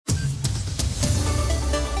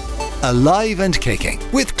Alive and Kicking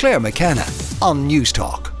with Claire McKenna on News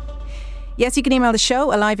Talk. Yes, you can email the show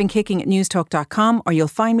aliveandkicking@newstalk.com, or you'll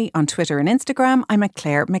find me on Twitter and Instagram. I'm at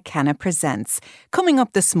Claire McKenna Presents. Coming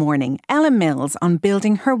up this morning, Ella Mills on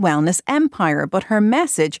building her wellness empire, but her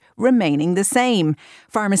message remaining the same.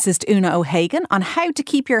 Pharmacist Oonagh O'Hagan on how to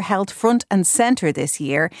keep your health front and centre this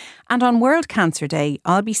year. And on World Cancer Day,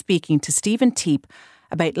 I'll be speaking to Stephen Teap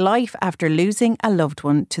about life after losing a loved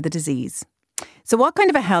one to the disease. So what kind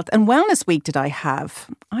of a health and wellness week did I have?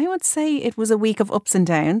 I would say it was a week of ups and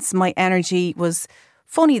downs. My energy was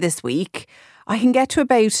funny this week. I can get to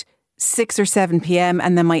about 6 or 7 p.m.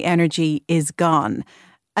 and then my energy is gone.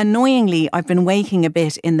 Annoyingly, I've been waking a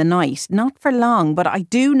bit in the night. Not for long, but I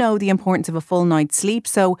do know the importance of a full night's sleep.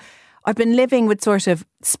 So I've been living with sort of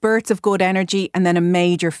spurts of good energy and then a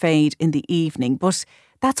major fade in the evening. But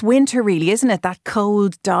that's winter really, isn't it? That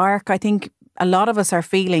cold, dark, I think a lot of us are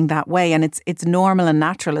feeling that way, and it's normal and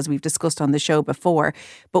natural, as we've discussed on the show before.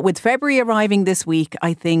 But with February arriving this week,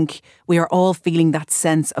 I think we are all feeling that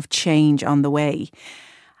sense of change on the way.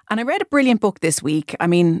 And I read a brilliant book this week. I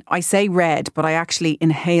mean, I say read, but I actually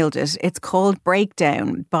inhaled it. It's called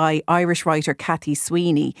Breakdown by Irish writer Cathy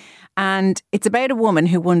Sweeney. And it's about a woman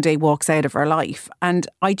who one day walks out of her life. And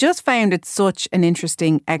I just found it such an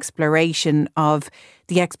interesting exploration of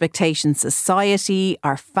the expectations society,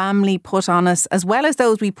 our family put on us, as well as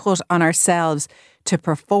those we put on ourselves to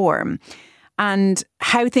perform. And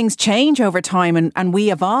how things change over time and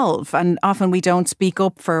we evolve, and often we don't speak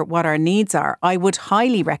up for what our needs are. I would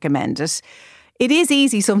highly recommend it. It is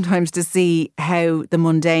easy sometimes to see how the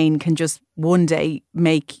mundane can just one day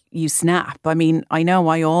make you snap. I mean, I know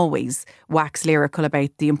I always wax lyrical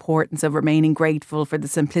about the importance of remaining grateful for the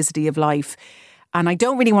simplicity of life. And I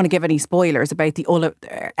don't really want to give any spoilers about the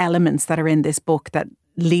elements that are in this book that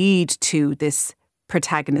lead to this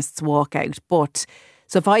protagonist's walkout. But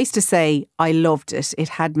suffice to say, I loved it. It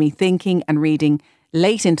had me thinking and reading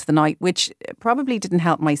late into the night, which probably didn't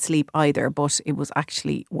help my sleep either, but it was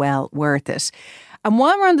actually well worth it. And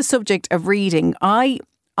while we're on the subject of reading, I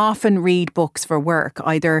often read books for work,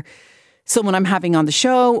 either someone I'm having on the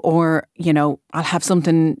show or, you know, I'll have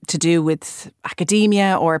something to do with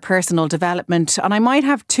academia or personal development, and I might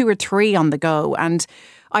have 2 or 3 on the go. And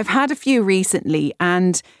I've had a few recently,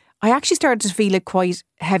 and I actually started to feel it quite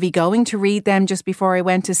heavy going to read them just before I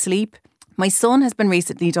went to sleep. My son has been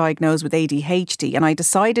recently diagnosed with ADHD, and I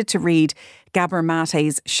decided to read Gabor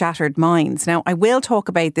Mate's Shattered Minds. Now, I will talk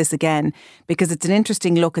about this again because it's an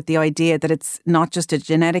interesting look at the idea that it's not just a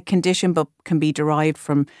genetic condition but can be derived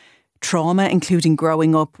from trauma, including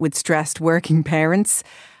growing up with stressed working parents.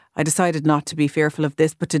 I decided not to be fearful of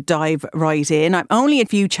this, but to dive right in. I'm only a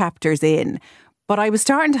few chapters in, but I was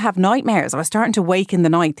starting to have nightmares. I was starting to wake in the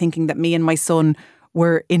night thinking that me and my son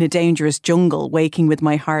were in a dangerous jungle, waking with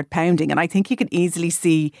my heart pounding. And I think you can easily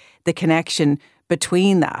see the connection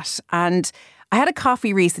between that. And I had a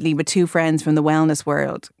coffee recently with 2 friends from the wellness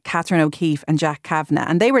world, Catherine O'Keefe and Jack Kavanagh,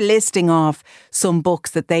 and they were listing off some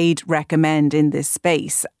books that they'd recommend in this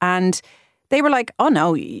space. And they were like, oh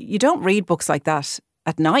no, you don't read books like that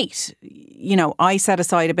at night. You know, I set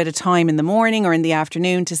aside a bit of time in the morning or in the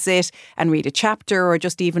afternoon to sit and read a chapter or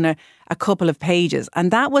just even a couple of pages.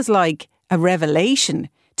 And that was like a revelation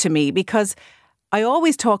to me, because I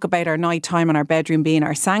always talk about our nighttime and our bedroom being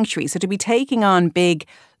our sanctuary. So to be taking on big,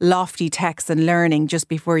 lofty texts and learning just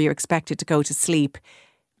before you're expected to go to sleep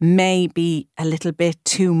may be a little bit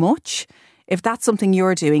too much. If that's something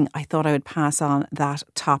you're doing, I thought I would pass on that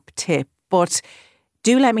top tip. But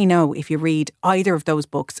do let me know if you read either of those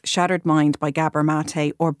books, Shattered Mind by Gabor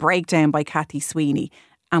Mate or Breakdown by Cathy Sweeney,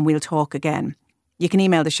 and we'll talk again. You can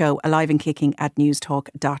email the show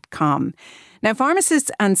aliveandkicking@newstalk.com. Now,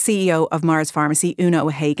 pharmacist and CEO of Mars Pharmacy, Oonagh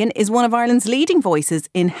O'Hagan, is one of Ireland's leading voices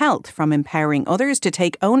in health, from empowering others to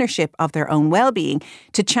take ownership of their own well-being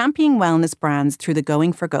to championing wellness brands through the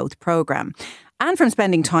Going for Growth programme. And from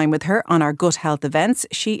spending time with her on our gut health events,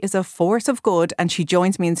 she is a force of good, and she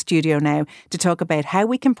joins me in studio now to talk about how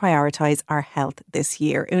we can prioritise our health this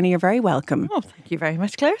year. Oonagh, you're very welcome. Oh, thank you very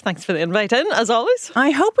much, Claire. Thanks for the invite in, as always. I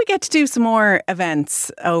hope we get to do some more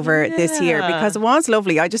events over this year, because it was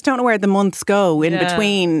lovely. I just don't know where the months go in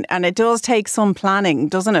between, and it does take some planning,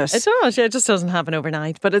 doesn't it? It does, yeah. It just doesn't happen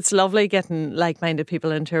overnight, but it's lovely getting like-minded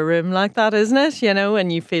people into a room like that, isn't it? You know,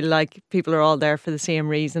 and you feel like people are all there for the same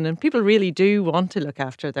reason, and people really do want to look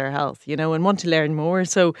after their health, you know, and want to learn more.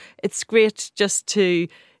 So it's great just to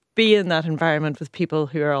be in that environment with people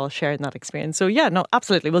who are all sharing that experience. So yeah, no,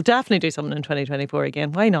 absolutely. We'll definitely do something in 2024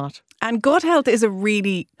 again. Why not? And gut health is a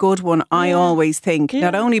really good one, I always think,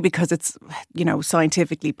 not only because it's,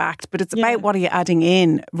 scientifically backed, but it's about what are you adding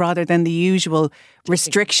in rather than the usual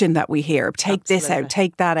restriction that we hear. Take this out,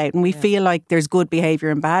 take that out. And we feel like there's good behaviour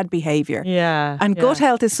and bad behaviour. Yeah. And gut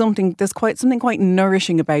health is something quite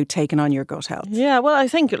nourishing about taking on your gut health. Yeah, well, I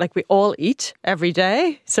think like we all eat every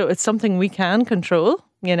day. So it's something we can control.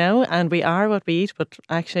 And we are what we eat, but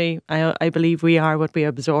actually I believe we are what we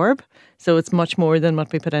absorb. So it's much more than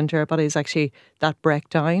what we put into our bodies, actually that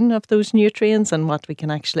breakdown of those nutrients and what we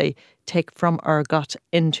can actually take from our gut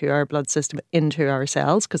into our blood system, into our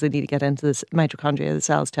cells, because they need to get into the mitochondria of the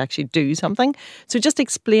cells to actually do something. So just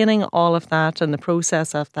explaining all of that and the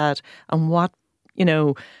process of that and what,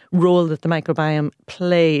 role that the microbiome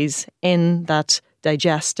plays in that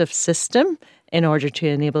digestive system in order to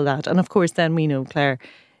enable that. And of course, then we know, Claire,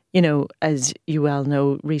 as you well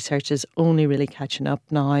know, research is only really catching up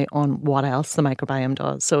now on what else the microbiome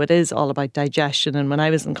does. So it is all about digestion. And when I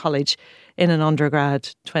was in college in an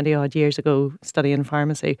undergrad 20 odd years ago studying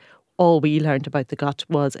pharmacy, all we learned about the gut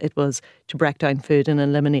was it was to break down food and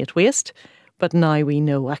eliminate waste. But now we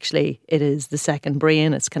know actually it is the second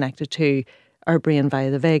brain. It's connected to our brain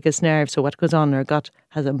via the vagus nerve. So what goes on in our gut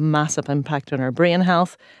has a massive impact on our brain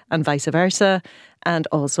health and vice versa. And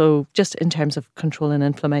also just in terms of controlling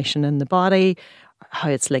inflammation in the body, how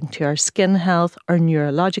it's linked to our skin health, our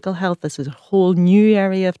neurological health. This is a whole new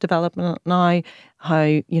area of development now.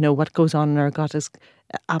 How, what goes on in our gut is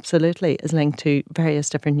absolutely is linked to various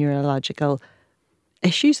different neurological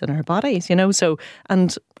issues in our bodies, So,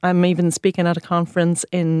 and I'm even speaking at a conference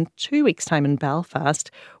in 2 weeks' time in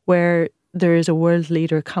Belfast where there is a world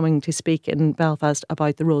leader coming to speak in Belfast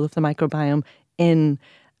about the role of the microbiome in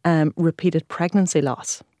repeated pregnancy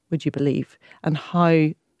loss, would you believe, and how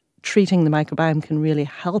treating the microbiome can really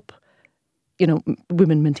help,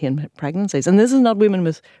 women maintain pregnancies. And this is not women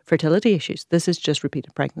with fertility issues. This is just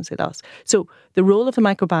repeated pregnancy loss. So the role of the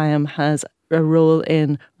microbiome has a role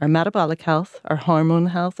in our metabolic health, our hormone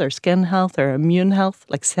health, our skin health, our immune health.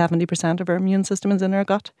 Like 70% of our immune system is in our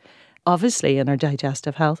gut. Obviously in our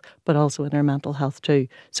digestive health, but also in our mental health too.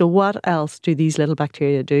 So what else do these little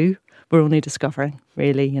bacteria do? We're only discovering,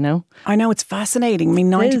 really, I know, it's fascinating. I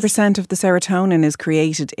mean, 90% of the serotonin is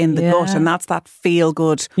created in the gut, and that's that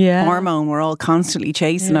feel-good hormone we're all constantly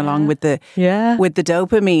chasing along with the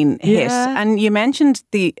dopamine hit. And you mentioned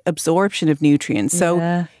the absorption of nutrients.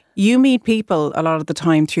 So you meet people a lot of the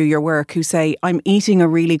time through your work who say, I'm eating a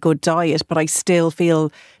really good diet, but I still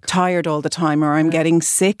feel tired all the time, or I'm getting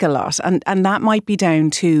sick a lot. And that might be down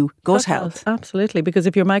to gut health. Absolutely. Because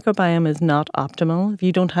if your microbiome is not optimal, if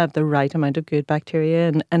you don't have the right amount of good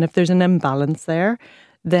bacteria, and if there's an imbalance there,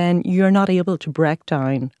 then you're not able to break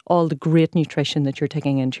down all the great nutrition that you're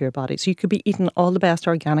taking into your body. So you could be eating all the best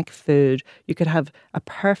organic food. You could have a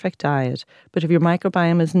perfect diet. But if your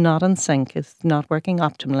microbiome is not in sync, it's not working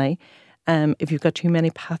optimally, if you've got too many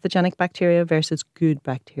pathogenic bacteria versus good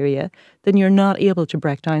bacteria, then you're not able to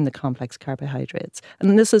break down the complex carbohydrates.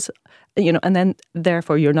 And this is, and then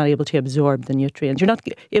therefore you're not able to absorb the nutrients. You're not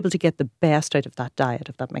able to get the best out of that diet,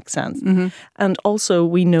 if that makes sense. Mm-hmm. And also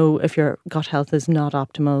we know if your gut health is not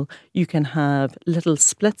optimal, you can have little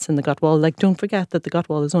splits in the gut wall. Like, don't forget that the gut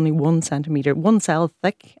wall is only 1 centimetre, 1 cell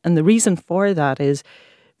thick. And the reason for that is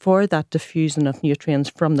for that diffusion of nutrients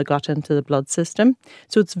from the gut into the blood system.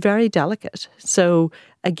 So it's very delicate. So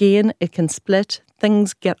again, it can split.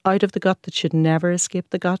 Things get out of the gut that should never escape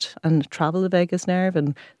the gut and travel the vagus nerve.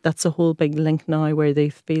 And that's a whole big link now where they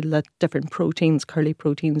feel that different proteins, curly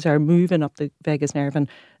proteins, are moving up the vagus nerve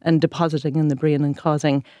and depositing in the brain and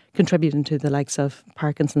contributing to the likes of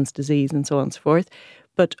Parkinson's disease and so on and so forth.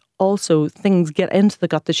 But also things get into the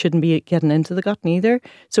gut that shouldn't be getting into the gut neither.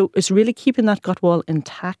 So it's really keeping that gut wall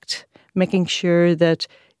intact, making sure that,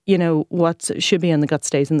 what should be in the gut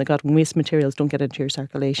stays in the gut, and waste materials don't get into your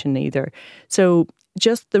circulation either. So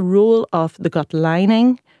just the role of the gut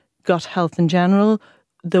lining, gut health in general,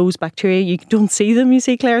 those bacteria, you don't see them, you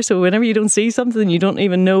see, Claire. So whenever you don't see something, you don't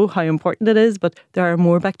even know how important it is. But there are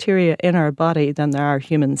more bacteria in our body than there are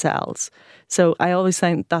human cells. So I always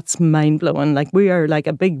think that's mind-blowing. Like, we are like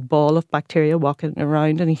a big ball of bacteria walking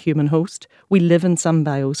around in a human host. We live in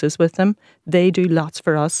symbiosis with them. They do lots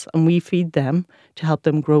for us, and we feed them to help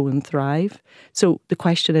them grow and thrive. So the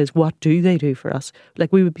question is, what do they do for us?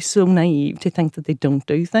 Like, we would be so naive to think that they don't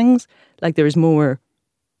do things. Like, there's more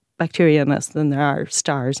bacteria in us than there are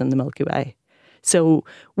stars in the Milky Way. So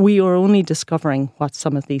we are only discovering what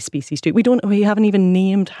some of these species do. We haven't even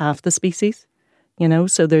named half the species,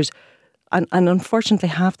 So there's and unfortunately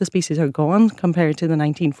half the species are gone compared to the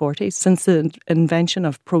 1940s. Since the invention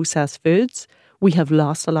of processed foods, we have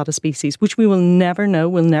lost a lot of species, which we will never know,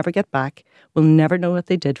 we'll never get back. We'll never know what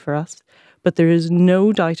they did for us. But there is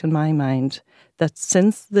no doubt in my mind that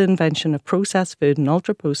since the invention of processed food and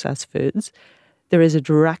ultra-processed foods, there is a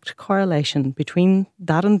direct correlation between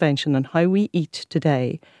that invention and how we eat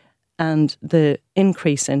today and the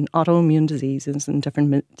increase in autoimmune diseases and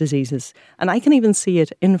different diseases. And I can even see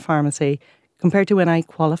it in pharmacy compared to when I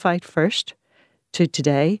qualified first to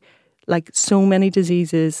today. Like so many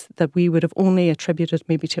diseases that we would have only attributed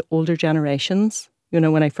maybe to older generations,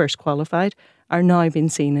 when I first qualified, are now being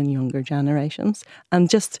seen in younger generations. And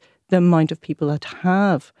just the amount of people that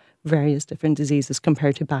have various different diseases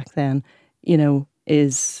compared to back then,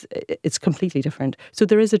 it's completely different. So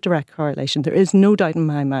there is a direct correlation. There is no doubt in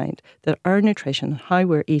my mind that our nutrition, how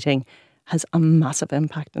we're eating, has a massive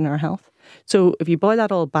impact on our health. So if you boil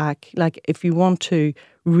that all back, like if you want to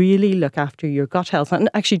really look after your gut health and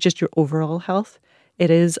actually just your overall health, it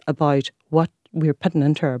is about what we're putting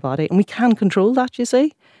into our body. And we can control that, you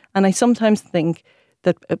see. And I sometimes think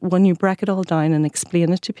that when you break it all down and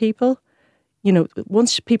explain it to people,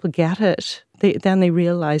 once people get it, then they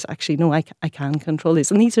realise, actually, no, I can control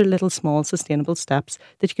this. And these are little, small, sustainable steps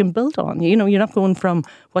that you can build on. You're not going from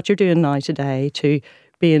what you're doing now today to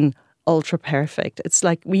being ultra perfect. It's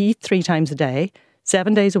like we eat 3 times a day,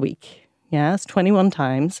 7 days a week. Yeah, it's 21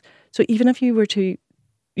 times. So even if you were to,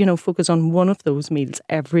 focus on one of those meals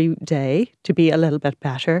every day to be a little bit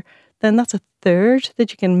better, then that's a third that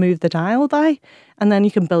you can move the dial by, and then you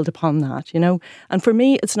can build upon that, And for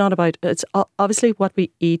me, it's not about, it's obviously what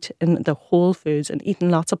we eat in the whole foods and eating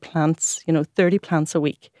lots of plants, 30 plants a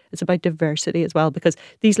week. It's about diversity as well, because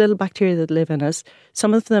these little bacteria that live in us,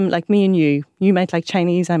 some of them, like me and you might like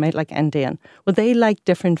Chinese, I might like Indian. Well, they like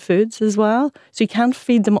different foods as well. So you can't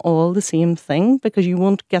feed them all the same thing because you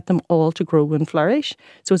won't get them all to grow and flourish.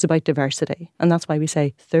 So it's about diversity. And that's why we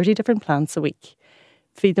say 30 different plants a week.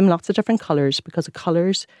 Feed them lots of different colours because the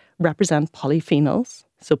colours represent polyphenols.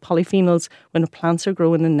 So polyphenols, when plants are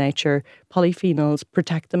growing in nature, polyphenols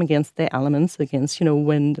protect them against the elements, against,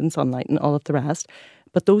 wind and sunlight and all of the rest.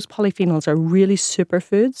 But those polyphenols are really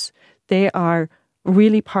superfoods. They are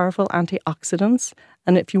really powerful antioxidants.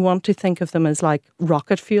 And if you want to think of them as like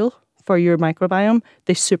rocket fuel for your microbiome,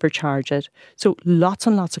 they supercharge it. So lots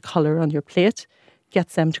and lots of colour on your plate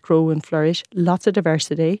gets them to grow and flourish. Lots of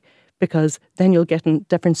diversity, because then you'll get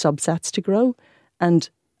different subsets to grow. And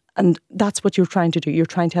that's what you're trying to do. You're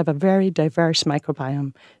trying to have a very diverse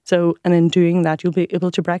microbiome. So, and in doing that, you'll be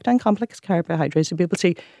able to break down complex carbohydrates. You'll be able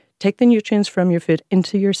to take the nutrients from your food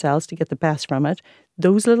into your cells to get the best from it.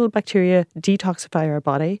 Those little bacteria detoxify our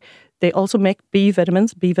body. They also make B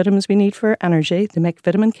vitamins we need for energy. They make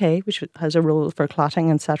vitamin K, which has a role for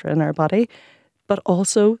clotting, etc. in our body. But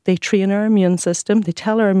also they train our immune system. They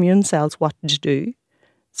tell our immune cells what to do.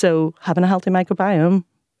 So having a healthy microbiome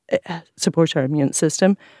supports our immune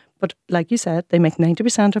system. But like you said, they make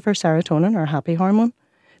 90% of our serotonin, our happy hormone.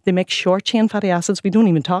 They make short-chain fatty acids. We don't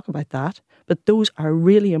even talk about that. But those are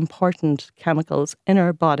really important chemicals in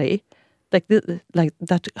our body like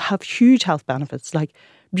that have huge health benefits. Like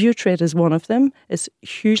butyrate is one of them. It's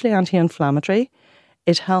hugely anti-inflammatory.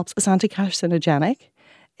 It helps, it's anti-carcinogenic.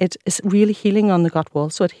 It is really healing on the gut wall,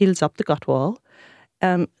 so it heals up the gut wall.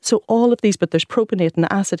 So all of these, but there's propionate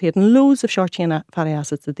and acetate and loads of short-chain fatty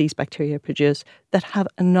acids that these bacteria produce that have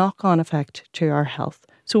a knock-on effect to our health.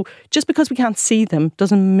 So just because we can't see them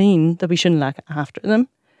doesn't mean that we shouldn't look after them.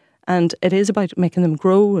 And it is about making them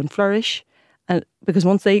grow and flourish. And because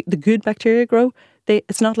once the good bacteria grow,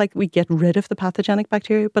 it's not like we get rid of the pathogenic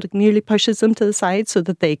bacteria, but it nearly pushes them to the side so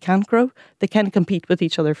that they can't grow. They kind of compete with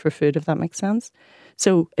each other for food, if that makes sense.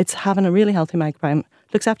 So it's having a really healthy microbiome.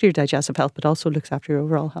 Looks after your digestive health, but also looks after your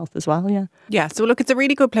overall health as well, yeah. Yeah, so look, it's a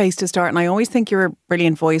really good place to start. And I always think you're a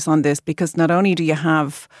brilliant voice on this, because not only do you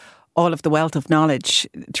have all of the wealth of knowledge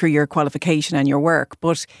through your qualification and your work,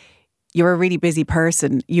 but you're a really busy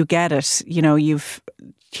person. You get it. You've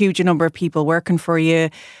huge number of people working for you.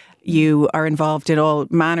 You are involved in all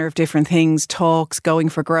manner of different things, talks, going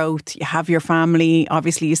for growth. You have your family.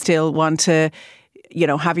 Obviously, you still want to,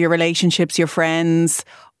 have your relationships, your friends,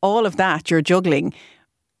 all of that you're juggling.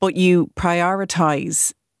 But you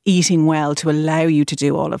prioritise eating well to allow you to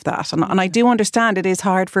do all of that. And I do understand it is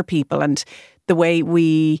hard for people, and the way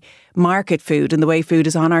we market food and the way food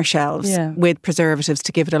is on our shelves with preservatives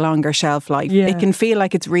to give it a longer shelf life. It can feel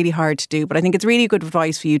like it's really hard to do. But I think it's really good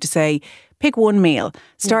advice for you to say, pick one meal,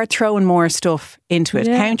 start throwing more stuff into it,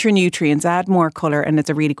 count your nutrients, add more colour, and it's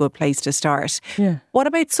a really good place to start. Yeah. What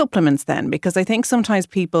about supplements then? Because I think sometimes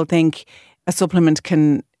people think a supplement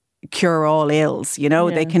can cure all ills.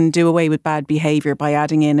 They can do away with bad behaviour by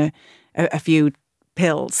adding in a few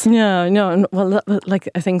pills. Yeah, no, well,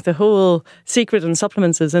 I think the whole secret in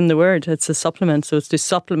supplements is in the word. It's a supplement, so it's to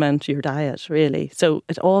supplement your diet, really. So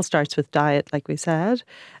it all starts with diet, like we said.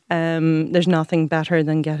 There's nothing better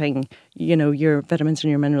than getting, your vitamins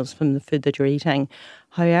and your minerals from the food that you're eating.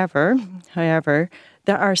 However,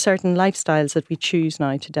 there are certain lifestyles that we choose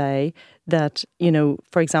now today that,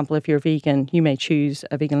 for example, if you're vegan, you may choose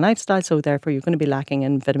a vegan lifestyle. So therefore, you're going to be lacking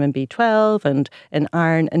in vitamin B12 and in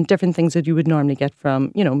iron and different things that you would normally get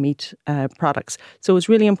from, meat products. So it's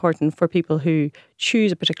really important for people who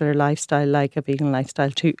choose a particular lifestyle, like a vegan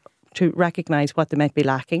lifestyle, to recognise what they might be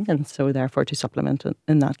lacking and so therefore to supplement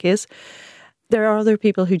in that case. There are other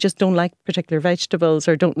people who just don't like particular vegetables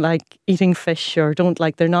or don't like eating fish or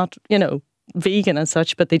they're not, vegan as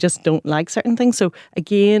such, but they just don't like certain things. So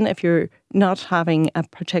again, if you're not having a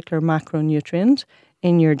particular macronutrient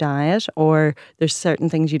in your diet or there's certain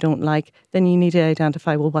things you don't like, then you need to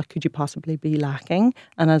identify, well, what could you possibly be lacking?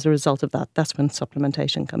 And as a result of that, that's when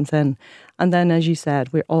supplementation comes in. And then, as you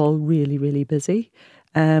said, we're all really, really busy,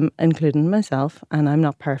 including myself, and I'm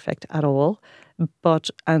not perfect at all. But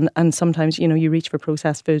and sometimes you reach for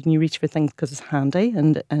processed food and you reach for things because it's handy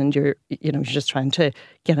and you're just trying to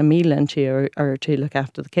get a meal into you or to look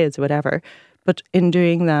after the kids or whatever. But in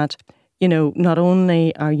doing that, not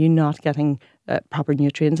only are you not getting proper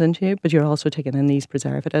nutrients into you, but you're also taking in these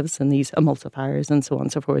preservatives and these emulsifiers and so on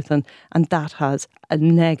and so forth, and that has a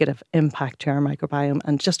negative impact to our microbiome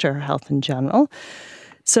and just to our health in general.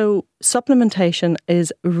 So supplementation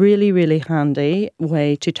is really, really handy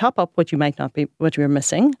way to top up what you're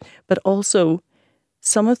missing, but also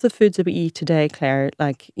some of the foods that we eat today, Claire,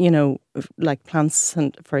 like plants,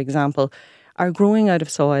 and for example, are growing out of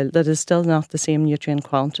soil that is still not the same nutrient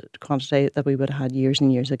quantity that we would have had years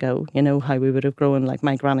and years ago. How we would have grown, like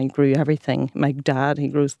my granny grew everything. My dad, he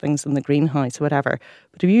grows things in the greenhouse, whatever.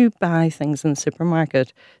 But if you buy things in the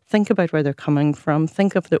supermarket, think about where they're coming from.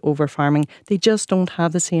 Think of the over-farming. They just don't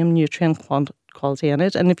have the same nutrient quality in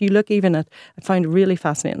it. And if you look even at, I found a really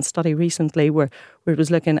fascinating study recently where it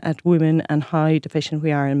was looking at women and how deficient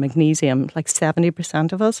we are in magnesium. Like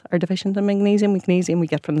 70% of us are deficient in magnesium. Magnesium we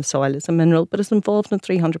get from the soil. It's a mineral, but it's involved in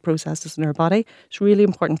 300 processes in our body. It's really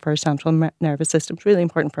important for our central nervous system. It's really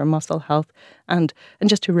important for our muscle health and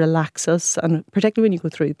just to relax us. And particularly when you go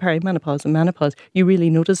through perimenopause and menopause, you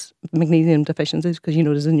really notice magnesium deficiencies because you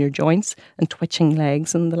notice in your joints and twitching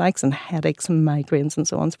legs and the likes and headaches and migraines and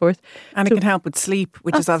so on and so forth. And it can help with sleep,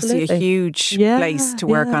 which absolutely. is obviously a huge place to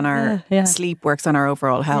work on our sleep, works on our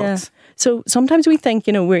overall health. Yeah. So sometimes we think,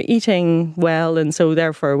 we're eating well and so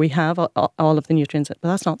therefore we have all of the nutrients, but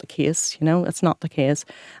that's not the case, it's not the case.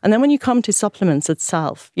 And then when you come to supplements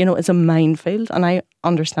itself, it's a minefield, and I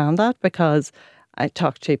understand that because I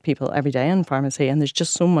talk to people every day in pharmacy and there's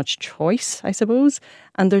just so much choice, I suppose.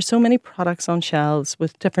 And there's so many products on shelves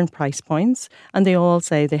with different price points and they all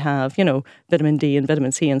say they have, vitamin D and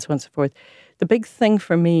vitamin C and so on and so forth. The big thing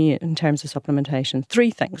for me in terms of supplementation,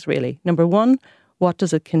 3 things really. Number 1, what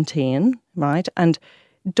does it contain, right? And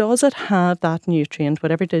does it have that nutrient,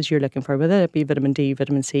 whatever it is you're looking for, whether it be vitamin D,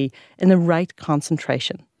 vitamin C, in the right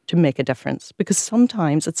concentration to make a difference? Because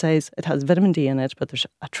sometimes it says it has vitamin D in it, but there's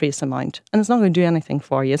a trace amount and it's not going to do anything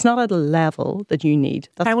for you. It's not at a level that you need.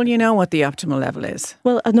 How will you know what the optimal level is?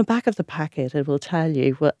 Well, on the back of the packet, it will tell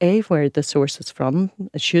you, well, A, where the source is from.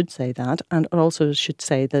 It should say that. And it also should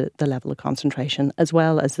say the level of concentration as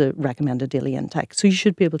well as the recommended daily intake. So you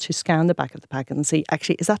should be able to scan the back of the packet and see,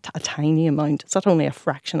 actually, is that a tiny amount? Is that only a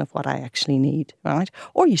fraction of what I actually need, right?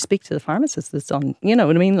 Or you speak to the pharmacist that's on, you know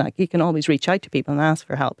what I mean? Like you can always reach out to people and ask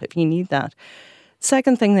for help if you need that.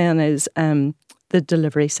 Second thing then is the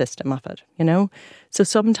delivery system of it, So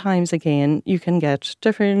sometimes, again, you can get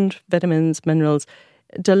different vitamins, minerals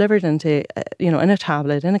delivered into, in a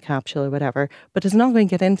tablet, in a capsule or whatever, but it's not going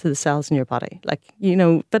to get into the cells in your body.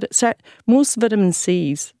 But most vitamin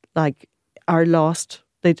C's, are lost.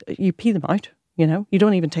 You pee them out, You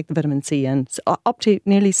don't even take the vitamin C in. So up to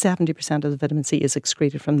nearly 70% of the vitamin C is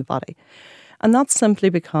excreted from the body. And that's simply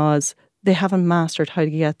because they haven't mastered how to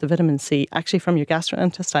get the vitamin C actually from your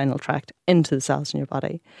gastrointestinal tract into the cells in your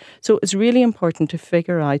body. So it's really important to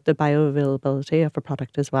figure out the bioavailability of a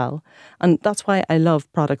product as well. And that's why I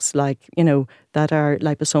love products like, that are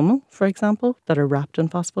liposomal, for example, that are wrapped in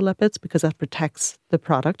phospholipids, because that protects the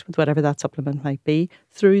product with whatever that supplement might be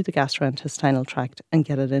through the gastrointestinal tract and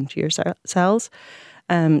get it into your cells.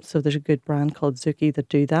 So there's a good brand called Zuki that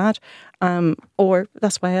do that. Or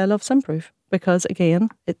that's why I love Simproof, because again,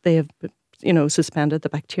 they have, suspended the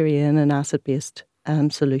bacteria in an acid-based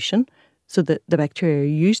solution so that the bacteria are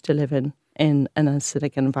used to live in in an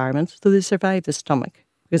acidic environment. So they survive the stomach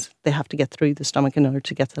because they have to get through the stomach in order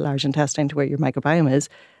to get to the large intestine to where your microbiome is.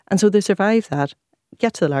 And so they survive that,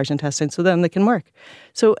 get to the large intestine, so then they can work.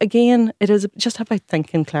 So again, it is just about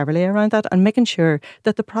thinking cleverly around that and making sure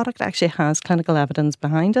that the product actually has clinical evidence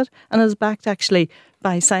behind it and is backed actually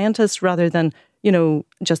by scientists rather than,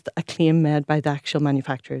 just a claim made by the actual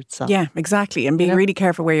manufacturer itself. Yeah, exactly. And be really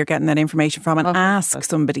careful where you're getting that information from and ask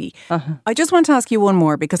somebody. I just want to ask you one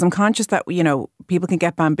more because I'm conscious that, people can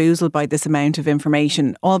get bamboozled by this amount of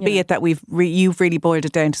information, albeit that you've really boiled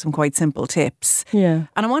it down to some quite simple tips. Yeah.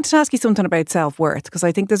 And I wanted to ask you something about self-worth because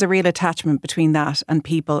I think there's a real attachment between that and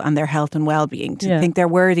people and their health and well-being to think they're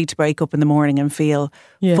worthy to wake up in the morning and feel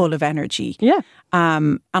full of energy. Yeah.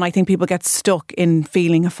 And I think people get stuck in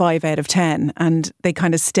feeling a 5 out of 10 and they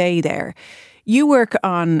kind of stay there. You work with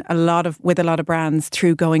a lot of brands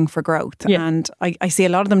through Going for Growth. Yeah. And I see a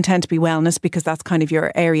lot of them tend to be wellness because that's kind of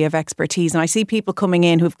your area of expertise. And I see people coming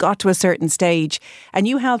in who've got to a certain stage and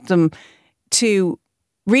you help them to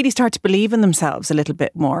really start to believe in themselves a little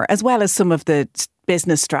bit more, as well as some of the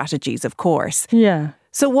business strategies, of course. Yeah.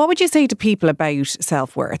 So what would you say to people about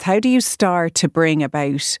self-worth? How do you start to bring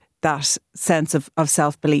about that sense of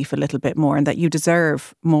self-belief a little bit more and that you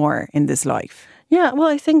deserve more in this life? Yeah, well,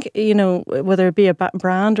 I think, whether it be a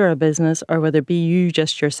brand or a business or whether it be you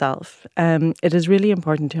just yourself, it is really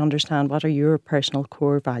important to understand what are your personal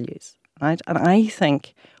core values, right? And I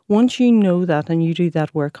think once you know that and you do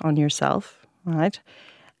that work on yourself, right,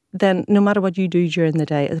 then no matter what you do during the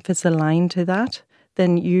day, if it's aligned to that,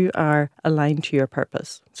 then you are aligned to your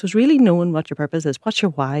purpose. So it's really knowing what your purpose is. What's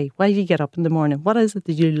your why? Why do you get up in the morning? What is it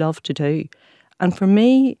that you love to do? And for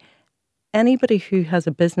me, anybody who has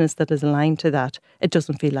a business that is aligned to that, it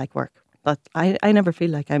doesn't feel like work. But I never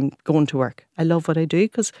feel like I'm going to work. I love what I do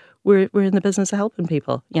because we're in the business of helping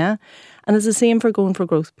people, yeah? And it's the same for Going for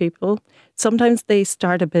Growth people. Sometimes they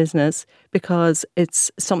start a business because it's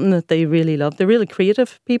something that they really love. They're really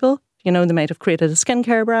creative people. They might have created a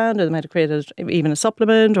skincare brand or they might have created even a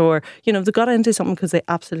supplement or, they got into something because they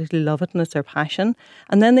absolutely love it and it's their passion.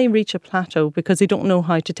 And then they reach a plateau because they don't know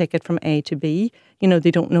how to take it from A to B. They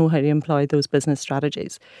don't know how to employ those business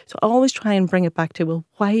strategies. So I always try and bring it back to, well,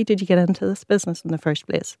 why did you get into this business in the first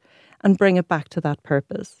place? And bring it back to that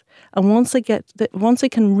purpose. And once they can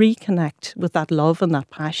reconnect with that love and that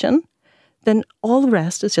passion, then all the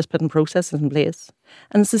rest is just putting processes in place.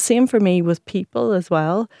 And it's the same for me with people as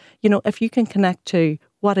well. If you can connect to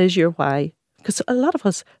what is your why, because a lot of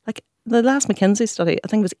us, like the last McKinsey study, I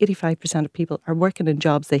think it was 85% of people are working in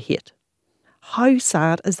jobs they hate. How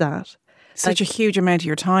sad is that? Such a huge amount of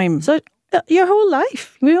your time. So your whole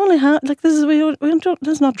life. We only have, this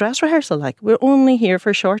is not dress rehearsal. We're only here for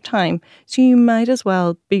a short time. So you might as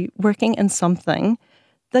well be working in something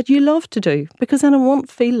that you love to do, because then it won't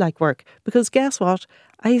feel like work. Because guess what?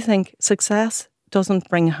 I think success doesn't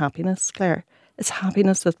bring happiness, Claire. It's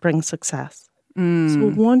happiness that brings success.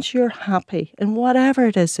 So once you're happy in whatever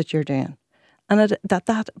it is that you're doing, and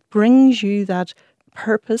that brings you that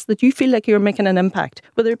purpose, that you feel like you're making an impact,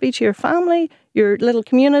 whether it be to your family, your little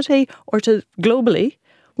community, or to globally,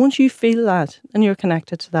 once you feel that and you're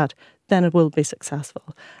connected to that, then it will be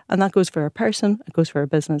successful. And that goes for a person, it goes for a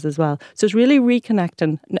business as well. So it's really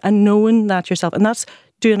reconnecting and knowing that yourself. And that's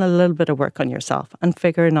doing a little bit of work on yourself and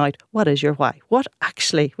figuring out what is your why. What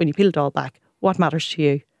actually, when you peel it all back, what matters to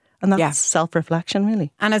you? And that's self-reflection,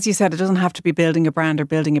 really. And as you said, it doesn't have to be building a brand or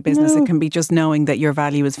building a business. No. It can be just knowing that your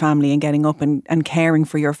value is family and getting up and caring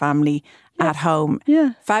for your family at home.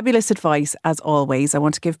 Yeah. Fabulous advice, as always. I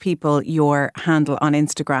want to give people your handle on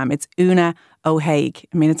Instagram. It's Oonagh O'Hagan.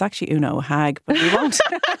 I mean, it's actually Oonagh O'Hagan, but we won't.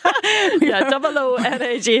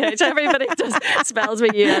 OONAGH. Everybody just spells me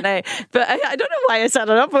UNA. But I don't know why I set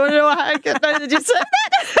it up. Did you say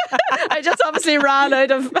that? I just obviously ran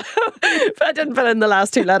out of... I didn't put in the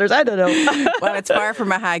last two letters. I don't know. Well, it's far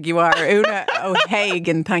from a hag. You are Oonagh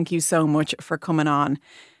O'Hagan. Thank you so much for coming on.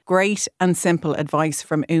 Great and simple advice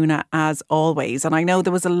from Oonagh, as always. And I know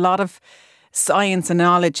there was a lot of science and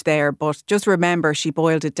knowledge there, but just remember she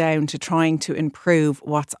boiled it down to trying to improve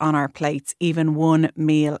what's on our plates, even one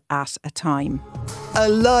meal at a time.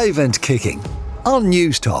 Alive and kicking on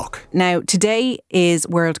News Talk. Now, today is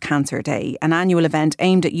World Cancer Day, an annual event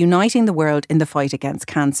aimed at uniting the world in the fight against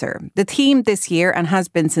cancer. The theme this year, and has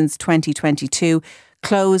been since 2022,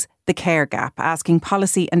 Close the Care Gap, asking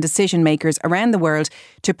policy and decision makers around the world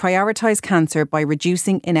to prioritise cancer by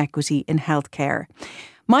reducing inequity in healthcare.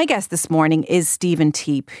 My guest this morning is Stephen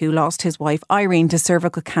Teap, who lost his wife Irene to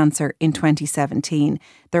cervical cancer in 2017.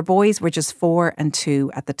 Their boys were just 4 and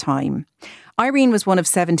 2 at the time. Irene was one of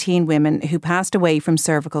 17 women who passed away from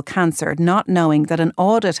cervical cancer, not knowing that an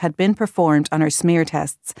audit had been performed on her smear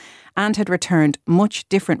tests and had returned much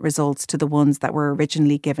different results to the ones that were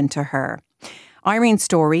originally given to her. Irene's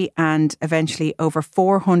story, and eventually over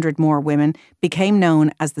 400 more women, became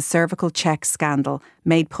known as the cervical check scandal,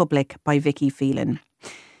 made public by Vicky Phelan.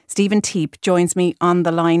 Stephen Teap joins me on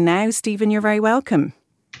the line now. Stephen, you're very welcome.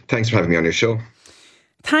 Thanks for having me on your show.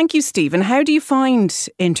 Thank you, Stephen. How do you find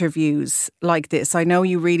interviews like this? I know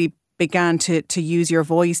you really began to use your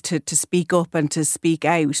voice to speak up and to speak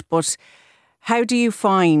out, but how do you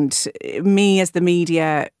find me as the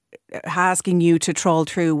media asking you to trawl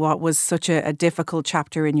through what was such a difficult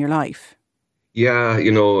chapter in your life? Yeah,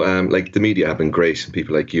 like the media have been great.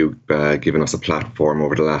 People like you giving us a platform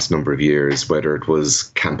over the last number of years, whether it was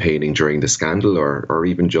campaigning during the scandal or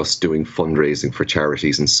even just doing fundraising for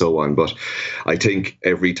charities and so on. But I think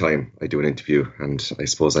every time I do an interview, and I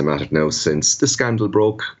suppose I'm at it now since the scandal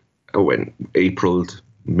broke in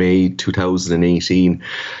May 2018,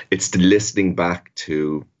 it's the listening back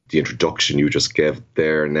to the introduction you just gave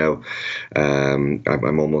there now. I'm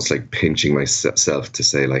almost like pinching myself to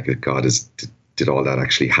say, like, God, did all that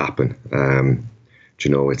actually happen?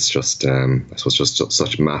 It's just, I suppose, just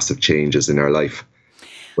such massive changes in our life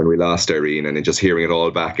when we lost Irene, and then just hearing it all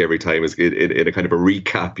back every time is in a kind of a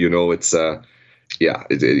recap. It's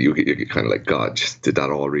you kind of like, God, did that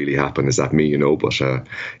all really happen? Is that me? But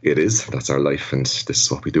it is. That's our life, and this is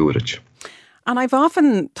what we do with it. And I've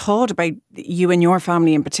often thought about you and your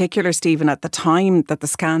family in particular, Stephen, at the time that the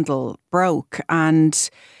scandal broke, and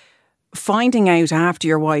finding out after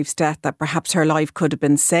your wife's death that perhaps her life could have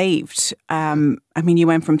been saved. You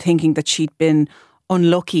went from thinking that she'd been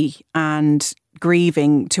unlucky and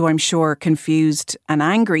grieving to, I'm sure, confused and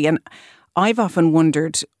angry. And I've often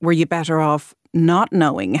wondered, were you better off not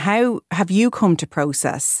knowing? How have you come to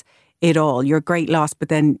process it all, your great loss, but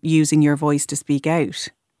then using your voice to speak out?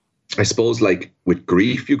 I suppose, like with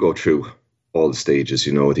grief, you go through all the stages,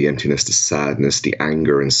 the emptiness, the sadness, the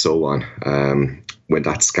anger and so on. When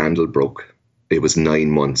that scandal broke, it was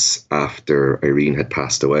 9 months after Irene had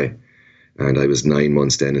passed away. And I was 9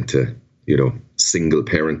 months then into, single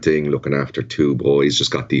parenting, looking after 2 boys,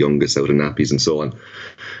 just got the youngest out of nappies and so on.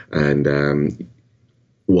 And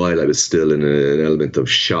while I was still in an element of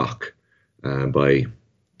shock by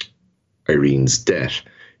Irene's death,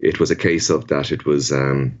 it was a case of that it was,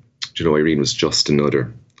 Irene was just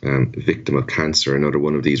another victim of cancer, another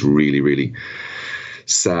one of these really, really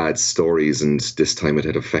sad stories, and this time it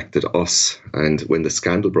had affected us. And when the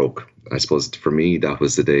scandal broke, I suppose for me that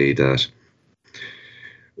was the day that,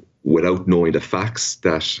 without knowing the facts,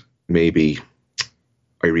 that maybe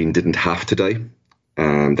Irene didn't have to die,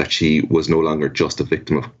 that she was no longer just a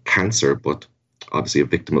victim of cancer, but obviously a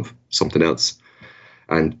victim of something else.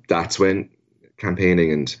 And that's when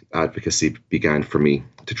campaigning and advocacy began for me,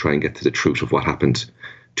 to try and get to the truth of what happened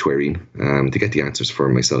to Irene, to get the answers for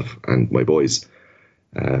myself and my boys.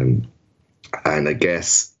 And I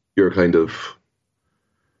guess you're trying to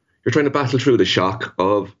battle through the shock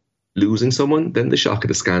of losing someone, then the shock of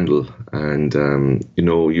the scandal, and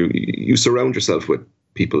you surround yourself with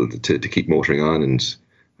people to keep motoring on. And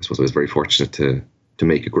I suppose I was very fortunate to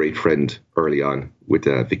make a great friend early on with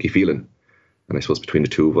Vicky Phelan. And I suppose between the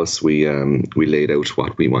two of us, we laid out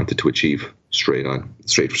what we wanted to achieve straight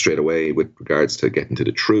away with regards to getting to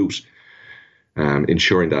the truth.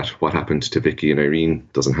 Ensuring that what happened to Vicky and Irene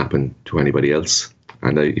doesn't happen to anybody else.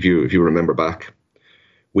 And if you remember back,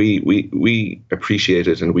 we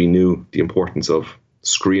appreciated and we knew the importance of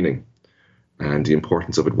screening and the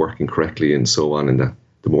importance of it working correctly and so on. And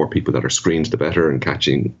the more people that are screened, the better. And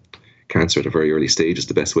catching cancer at a very early stage is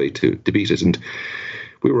the best way to beat it. And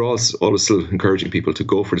we were always still encouraging people to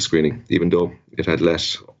go for the screening, even though it had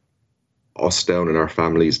let us down and our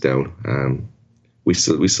families down. We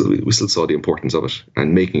still saw the importance of it,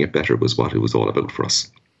 and making it better was what it was all about for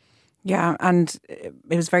us. Yeah, and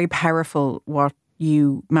it was very powerful what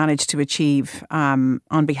you managed to achieve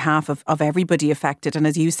on behalf of everybody affected. And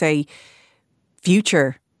as you say,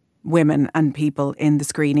 future women and people in the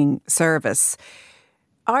screening service.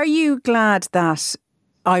 Are you glad that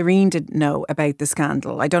Irene didn't know about the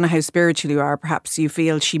scandal? I don't know how spiritual you are. Perhaps you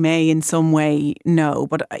feel she may in some way know.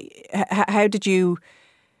 But how did you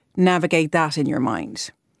navigate that in your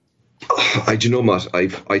mind? Do you know what? I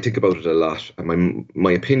think about it a lot.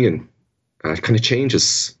 My opinion kind of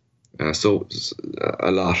changes so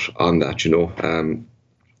a lot on that.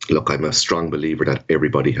 Look, I'm a strong believer that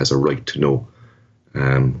everybody has a right to know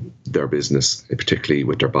their business, particularly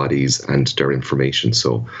with their bodies and their information.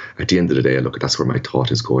 So at the end of the day, that's where my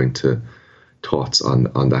thoughts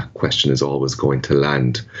on that question is always going to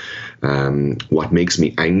land. What makes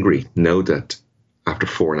me angry now that after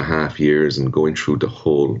 4.5 years and going through the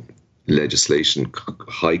whole legislation,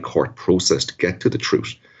 high court process to get to the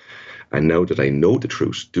truth, and now that I know the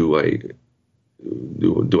truth, do I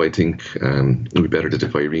think it would be better that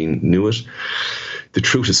if Irene knew it? The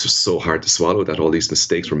truth is just so hard to swallow, that all these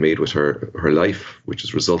mistakes were made with her life, which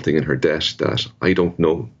is resulting in her death, that I don't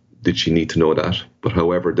know, did she need to know that? But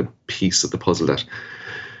however, the piece of the puzzle that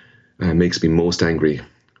makes me most angry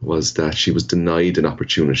was that she was denied an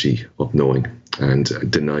opportunity of knowing,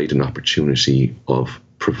 and denied an opportunity of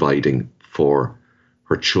providing for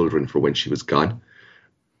her children for when she was gone.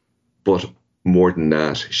 But more than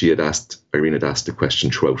that, Irene had asked the question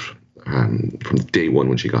throughout, from day one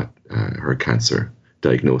when she got her cancer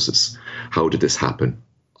diagnosis. How did this happen?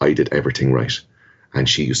 I did everything right. And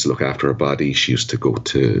she used to look after her body. She used to go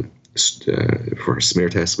for her smear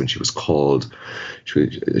tests when she was called.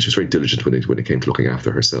 She was very diligent when it came to looking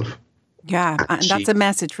after herself. Yeah, and that's a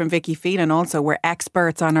message from Vicky Phelan also. We're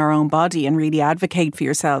experts on our own body and really advocate for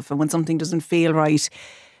yourself. And when something doesn't feel right,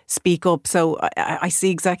 speak up. So I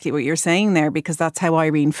see exactly what you're saying there, because that's how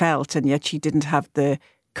Irene felt, and yet she didn't have the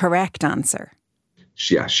correct answer.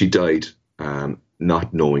 Yeah, she died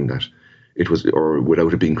not knowing that it was, or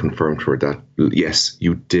without it being confirmed to her that, yes,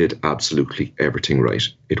 you did absolutely everything right.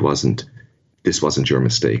 This wasn't your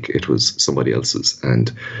mistake. It was somebody else's.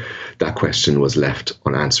 And that question was left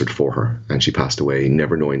unanswered for her. And she passed away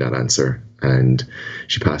never knowing that answer. And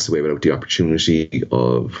she passed away without the opportunity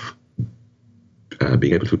of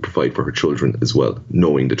being able to provide for her children as well,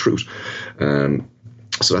 knowing the truth.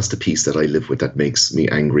 So that's the piece that I live with that makes me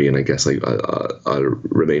angry. And I guess I'll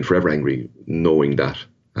remain forever angry knowing that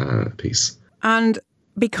piece. And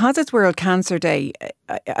because it's World Cancer Day,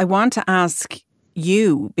 I want to ask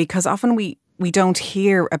you, because often we don't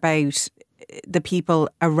hear about the people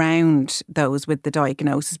around those with the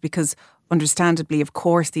diagnosis, because understandably, of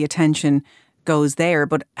course, the attention goes there.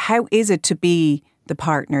 But how is it to be the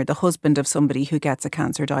partner, the husband of somebody who gets a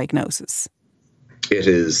cancer diagnosis? It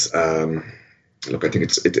is, look, I think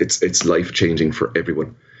it's life-changing for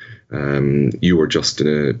everyone. You are just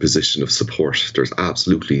in a position of support. There's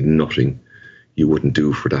absolutely nothing you wouldn't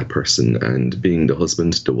do for that person. And being the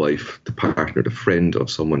husband, the wife, the partner, the friend of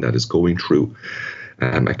someone that is going through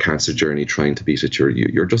a cancer journey, trying to beat it,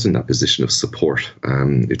 you're just in that position of support.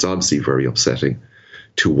 It's obviously very upsetting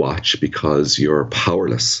to watch, because you're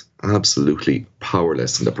powerless, absolutely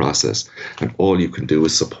powerless in the process. And all you can do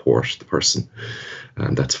is support the person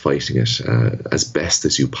that's fighting it as best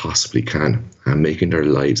as you possibly can, and making their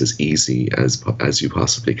lives as easy as you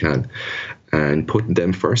possibly can, and putting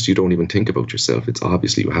them first. You don't even think about yourself. It's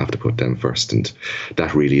obviously you have to put them first, and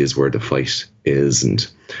that really is where the fight is. And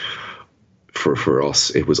for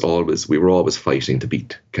us, we were always fighting to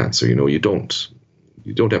beat cancer. You know, you don't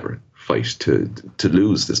ever fight to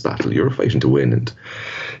lose this battle. You're fighting to win. And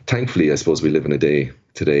thankfully, I suppose we live in a day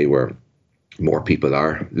today where more people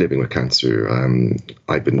are living with cancer.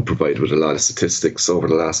 I've been provided with a lot of statistics over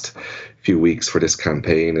the last few weeks for this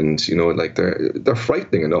campaign, and you know, like they're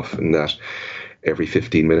frightening enough in that every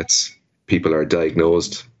 15 minutes people are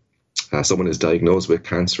diagnosed. Someone is diagnosed with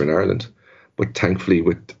cancer in Ireland, but thankfully,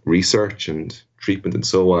 with research and treatment and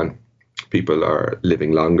so on, people are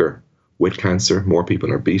living longer with cancer. More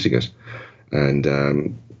people are beating it, and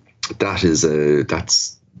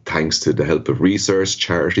that's thanks to the help of research,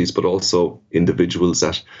 charities, but also individuals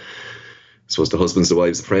that, I suppose, the husbands, the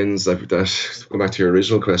wives, the friends, that go back to your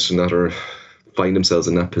original question, that find themselves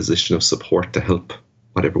in that position of support to help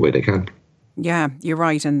whatever way they can. Yeah, you're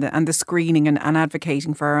right. And the screening and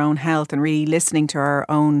advocating for our own health, and really listening to our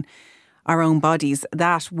own bodies,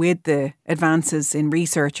 that with the advances in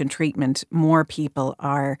research and treatment, more people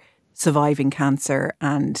are surviving cancer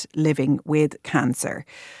and living with cancer.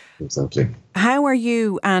 Exactly. How are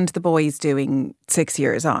you and the boys doing 6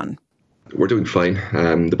 years on? We're doing fine.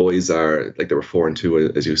 The boys are, like, they were 4 and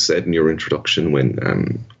 2, as you said in your introduction, when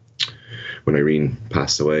Irene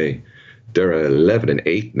passed away. They're 11 and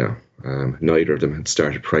 8 now. Neither of them had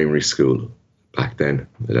started primary school back then.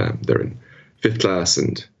 They're in 5th class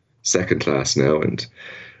and 2nd class now, and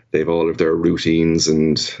they've all of their routines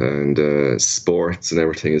and sports and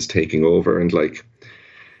everything is taking over. And like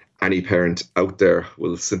any parent out there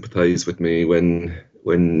will sympathise with me when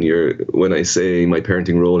I say my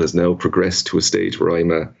parenting role has now progressed to a stage where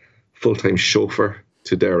I'm a full-time chauffeur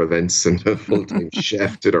to their events and a full-time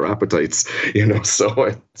chef to their appetites. You know, so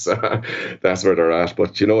it's that's where they're at.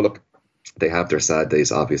 But you know, look, they have their sad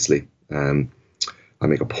days, obviously. I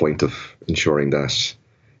make a point of ensuring that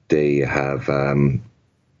they have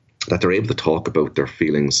that they're able to talk about their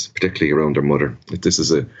feelings, particularly around their mother. This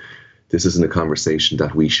isn't a conversation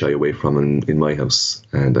that we shy away from in my house,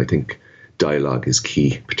 and I think dialogue is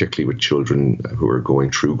key, particularly with children who are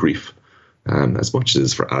going through grief, as much as it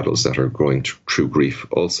is for adults that are going through grief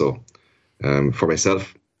also. For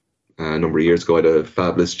myself, a number of years ago, I had a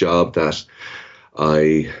fabulous job that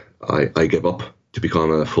I gave up to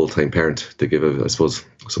become a full-time parent, to give, I suppose,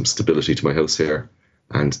 some stability to my house here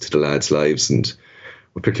and to the lads' lives, and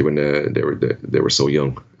particularly when they were so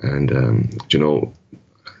young. And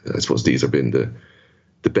I suppose these have been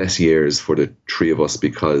the best years for the three of us,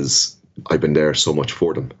 because I've been there so much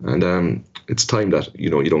for them, and it's time that you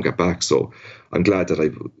don't get back. So I'm glad that I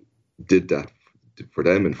did that for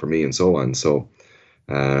them and for me and so on. So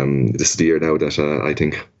this is the year now that I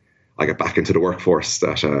think I get back into the workforce,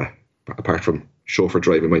 that apart from chauffeur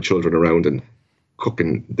driving my children around and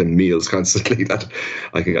cooking the meals constantly, that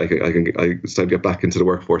it's time to get back into the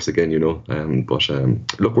workforce again, but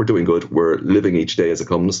look, we're doing good. We're living each day as it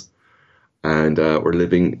comes, and we're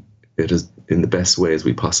living it is in the best way as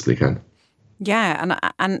we possibly can. Yeah,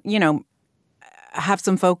 and have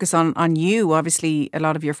some focus on you. Obviously, a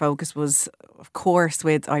lot of your focus was, of course,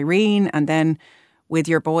 with Irene and then with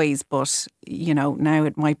your boys, but now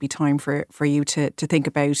it might be time for you to think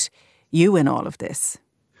about you in all of this.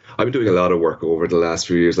 I've been doing a lot of work over the last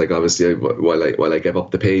few years. Like, obviously, while I gave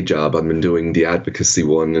up the paid job, I've been doing the advocacy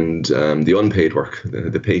one and the unpaid work,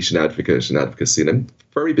 the patient advocate and advocacy, and I'm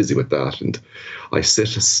very busy with that. And I sit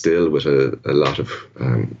still with a lot of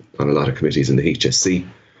on a lot of committees in the HSC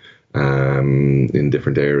in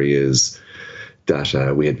different areas that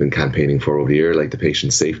we had been campaigning for over the year, like the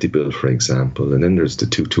patient safety bill, for example. And then there's the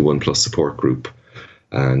 221 Plus support group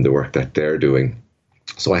and the work that they're doing.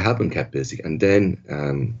 So I have been kept busy. And then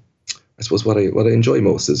I suppose what I enjoy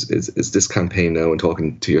most is this campaign now and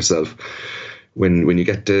talking to yourself when you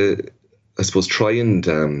get to, I suppose, try and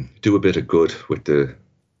do a bit of good with I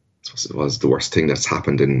suppose it was the worst thing that's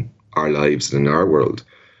happened in our lives and in our world.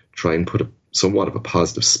 Try and put somewhat of a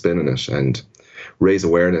positive spin on it and raise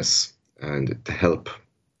awareness and to help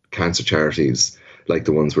cancer charities like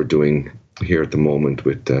the ones we're doing here at the moment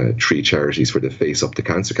with 3 charities for the Face Up to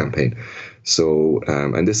Cancer campaign. So,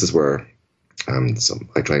 and this is where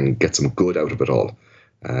I try and get some good out of it all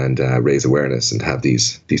and raise awareness and have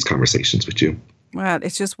these conversations with you. Well,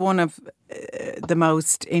 it's just one of the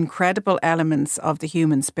most incredible elements of the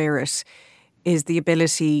human spirit is the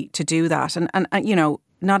ability to do that. And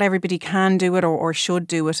not everybody can do it or should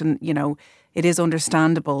do it. And, it is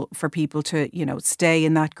understandable for people to, stay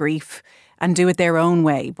in that grief and do it their own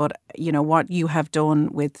way. But, what you have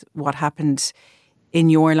done with what happened in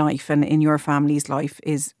your life and in your family's life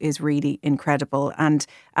is really incredible. And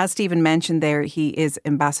as Stephen mentioned there, he is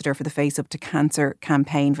ambassador for the Face Up to Cancer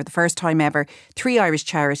campaign. For the first time ever, 3 Irish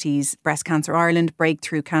charities, Breast Cancer Ireland,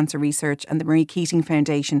 Breakthrough Cancer Research and the Marie Keating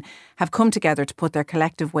Foundation have come together to put their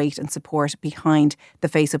collective weight and support behind the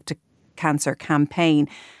Face Up to Cancer campaign,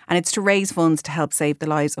 and it's to raise funds to help save the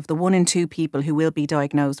lives of the 1 in 2 people who will be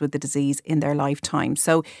diagnosed with the disease in their lifetime.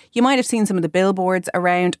 So you might have seen some of the billboards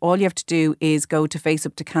around. All you have to do is go to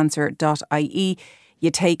faceuptocancer.ie.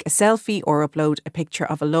 You take a selfie or upload a picture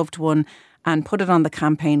of a loved one and put it on the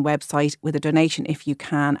campaign website with a donation if you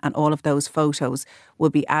can, and all of those photos will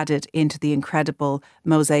be added into the incredible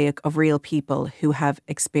mosaic of real people who have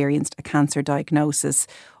experienced a cancer diagnosis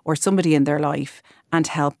or somebody in their life, and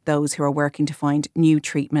help those who are working to find new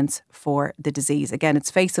treatments for the disease. Again, it's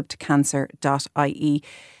faceuptocancer.ie.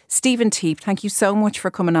 Stephen Teap, thank you so much for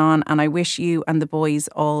coming on, and I wish you and the boys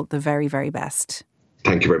all the very, very best.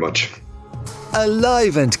 Thank you very much.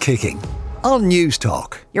 Alive and Kicking on News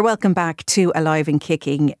Talk. You're welcome back to Alive and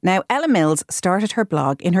Kicking. Now, Ella Mills started her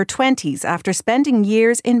blog in her 20s after spending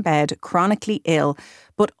years in bed chronically ill,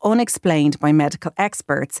 but unexplained by medical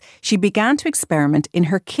experts. She began to experiment in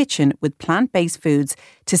her kitchen with plant-based foods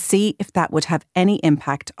to see if that would have any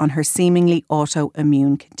impact on her seemingly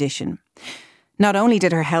autoimmune condition. Not only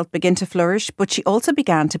did her health begin to flourish, but she also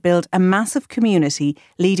began to build a massive community,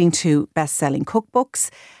 leading to best-selling cookbooks,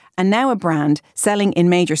 and now a brand selling in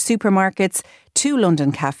major supermarkets, 2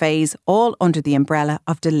 London cafes, all under the umbrella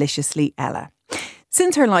of Deliciously Ella.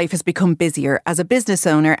 Since her life has become busier as a business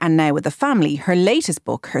owner and now with a family, her latest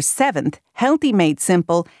book, her 7th, Healthy Made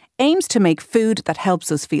Simple, aims to make food that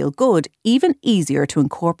helps us feel good even easier to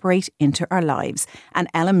incorporate into our lives. And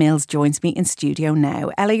Ella Mills joins me in studio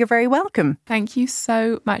now. Ella, you're very welcome. Thank you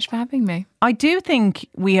so much for having me. I do think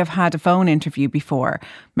we have had a phone interview before,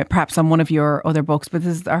 perhaps on one of your other books, but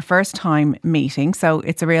this is our first time meeting, so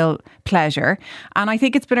it's a real pleasure. And I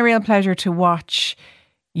think it's been a real pleasure to watch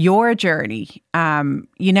your journey.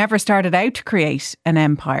 You never started out to create an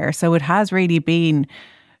empire, so it has really been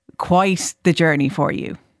quite the journey for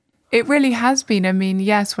you. It really has been. I mean,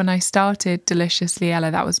 yes, when I started Deliciously Ella,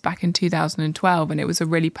 that was back in 2012, and it was a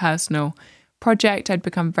really personal project. I'd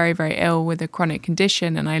become very, very ill with a chronic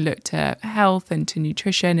condition, and I looked at health and to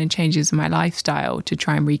nutrition and changes in my lifestyle to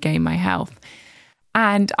try and regain my health.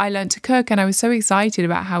 And I learned to cook, and I was so excited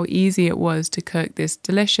about how easy it was to cook this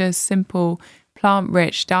delicious, simple,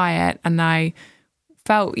 plant-rich diet. And I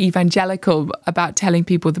felt evangelical about telling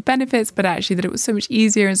people the benefits, but actually that it was so much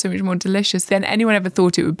easier and so much more delicious than anyone ever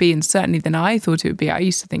thought it would be, and certainly than I thought it would be. I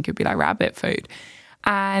used to think it would be like rabbit food.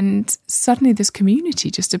 And suddenly this community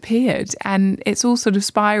just appeared, and it's all sort of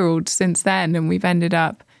spiraled since then, and we've ended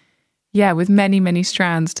up, with many, many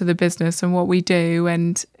strands to the business and what we do,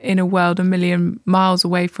 and in a world a million miles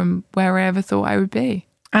away from where I ever thought I would be.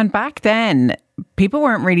 And back then, people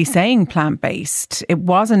weren't really saying plant-based. It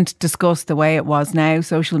wasn't discussed the way it was now.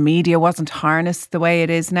 Social media wasn't harnessed the way it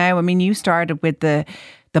is now. I mean, you started with the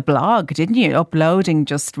blog, didn't you? Uploading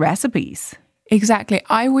just recipes. Exactly.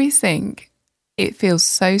 I always think it feels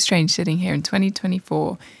so strange sitting here in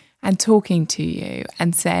 2024 and talking to you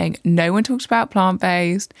and saying no one talks about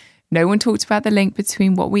plant-based, no one talked about the link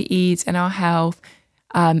between what we eat and our health.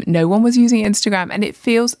 No one was using Instagram, and it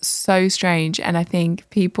feels so strange. And I think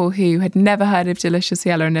people who had never heard of Delicious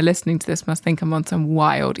Ella and are listening to this must think I'm on some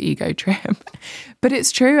wild ego trip. But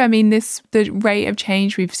it's true. I mean, the rate of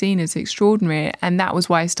change we've seen is extraordinary. And that was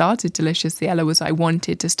why I started Delicious Ella, was I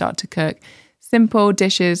wanted to start to cook simple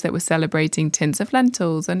dishes that were celebrating tins of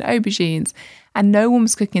lentils and aubergines. And no one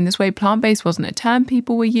was cooking this way. Plant-based wasn't a term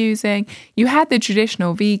people were using. You had the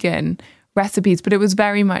traditional vegan recipes, but it was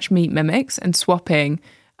very much meat mimics and swapping,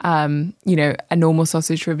 a normal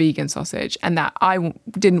sausage for a vegan sausage. And that I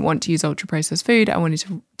didn't want to use ultra-processed food. I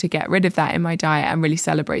wanted to get rid of that in my diet and really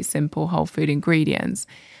celebrate simple whole food ingredients.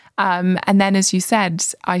 And then, as you said,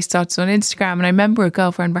 I started on Instagram, and I remember a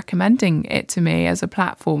girlfriend recommending it to me as a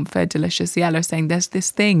platform for Delicious Ella, saying there's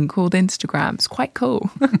this thing called Instagram. It's quite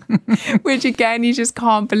cool, which again, you just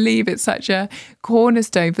can't believe it's such a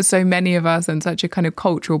cornerstone for so many of us and such a kind of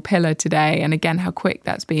cultural pillar today. And again, how quick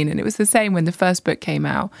that's been. And it was the same when the first book came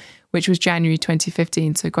out, which was January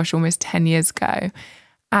 2015. So gosh, almost 10 years ago.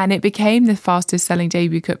 And it became the fastest selling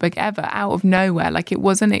debut cookbook ever, out of nowhere. Like, it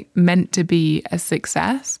wasn't meant to be a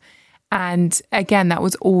success. And again, that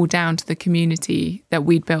was all down to the community that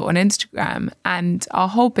we'd built on Instagram. And our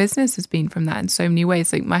whole business has been from that in so many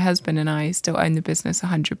ways. Like, my husband and I still own the business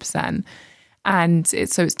 100%. And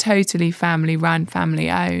it's totally family run, family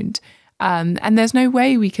owned. And there's no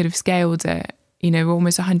way we could have scaled it. We're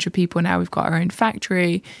almost 100 people now. We've got our own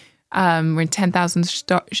factory. We're in 10,000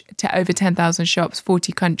 to over 10,000 shops,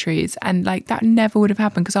 40 countries. And that never would have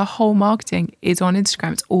happened because our whole marketing is on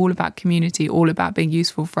Instagram. It's all about community, all about being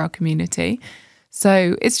useful for our community.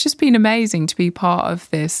 So it's just been amazing to be part of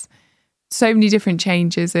this. So many different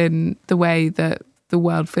changes in the way that the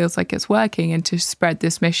world feels like it's working, and to spread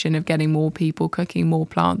this mission of getting more people cooking more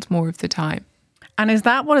plants more of the time. And is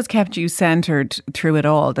that what has kept you centred through it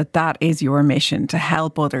all? That is your mission, to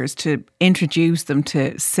help others, to introduce them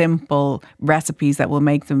to simple recipes that will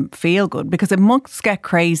make them feel good? Because it must get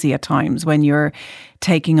crazy at times when you're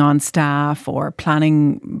taking on staff or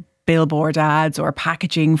planning billboard ads or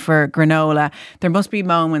packaging for granola. There must be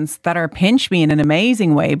moments that are pinch me in an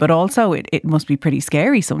amazing way, but also it must be pretty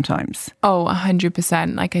scary sometimes. Oh,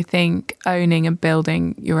 100%. I think owning and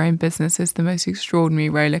building your own business is the most extraordinary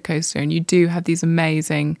roller coaster. And you do have these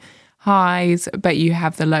amazing highs, but you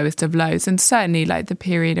have the lowest of lows. And certainly the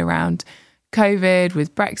period around COVID,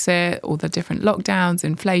 with Brexit, all the different lockdowns,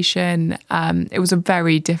 inflation, it was a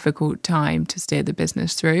very difficult time to steer the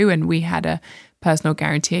business through. And we had a personal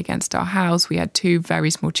guarantee against our house. We had 2 very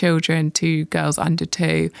small children, 2 girls under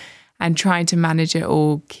 2, and trying to manage it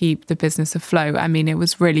all, keep the business afloat. I mean, it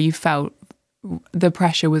was really, you felt the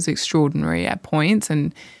pressure was extraordinary at points,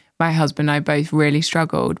 and my husband and I both really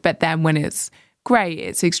struggled. But then when it's great,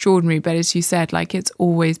 it's extraordinary. But as you said, it's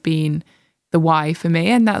always been the why for me.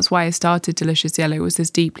 And that's why I started Delicious Ella. It was this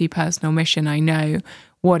deeply personal mission. I know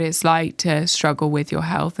what it's like to struggle with your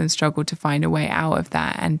health and struggle to find a way out of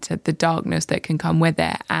that, and to the darkness that can come with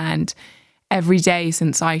it. And every day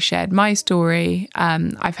since I shared my story,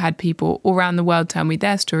 I've had people all around the world tell me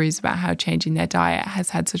their stories about how changing their diet has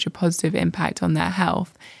had such a positive impact on their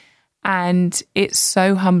health. And it's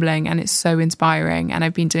so humbling and it's so inspiring. And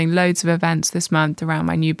I've been doing loads of events this month around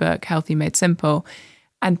my new book, Healthy Made Simple.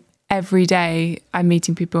 And every day I'm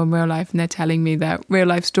meeting people in real life and they're telling me their real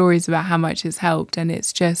life stories about how much it's helped. And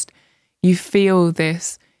it's just, you feel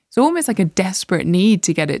this, it's almost like a desperate need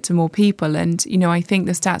to get it to more people. And, you know, I think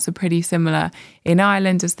the stats are pretty similar in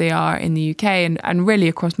Ireland as they are in the UK and really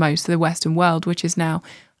across most of the Western world, which is now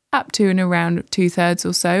up to and around 2/3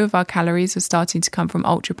 or so of our calories are starting to come from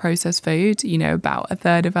ultra processed food. You know, about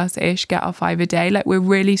 1/3 of us ish get our 5 a day. Like, we're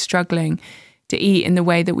really struggling to eat in the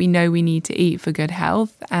way that we know we need to eat for good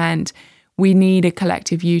health. And we need a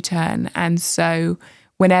collective U-turn. And so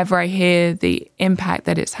whenever I hear the impact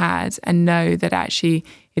that it's had and know that actually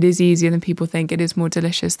it is easier than people think, it is more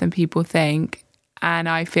delicious than people think, and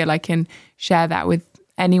I feel I can share that with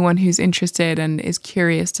anyone who's interested and is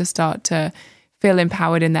curious to start to feel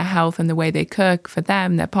empowered in their health and the way they cook for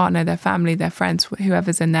them, their partner, their family, their friends,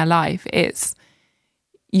 whoever's in their life, it's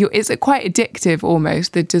quite addictive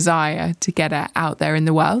almost, the desire to get it out there in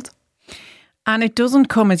the world. And it doesn't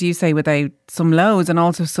come, as you say, without some lows and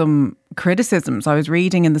also some criticisms. I was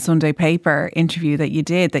reading in the Sunday paper interview that you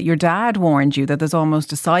did that your dad warned you that there's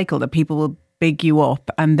almost a cycle that people will big you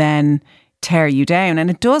up and then tear you down.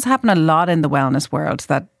 And it does happen a lot in the wellness world,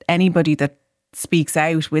 that anybody that speaks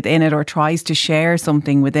out within it or tries to share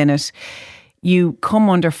something within it, you come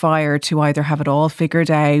under fire to either have it all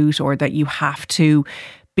figured out or that you have to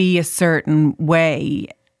be a certain way.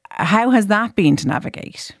 How has that been to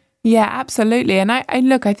navigate? Yeah, absolutely. And I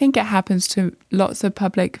think it happens to lots of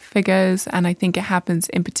public figures, and I think it happens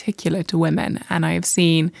in particular to women. And I have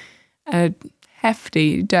seen a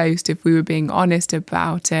hefty dose, if we were being honest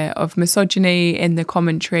about it, of misogyny in the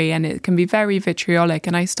commentary, and it can be very vitriolic.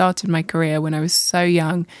 And I started my career when I was so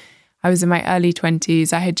young. I was in my early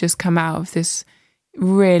 20s. I had just come out of this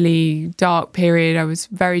really dark period. I was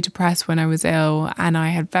very depressed when I was ill, and I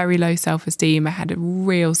had very low self-esteem. I had a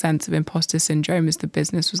real sense of imposter syndrome as the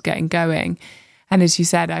business was getting going. And as you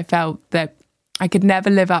said, I felt that I could never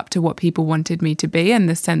live up to what people wanted me to be, and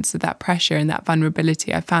the sense of that pressure and that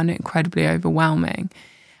vulnerability, I found it incredibly overwhelming.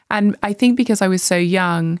 And I think because I was so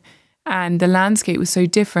young and the landscape was so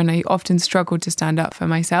different, I often struggled to stand up for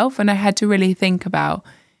myself, and I had to really think about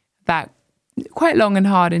that quite long and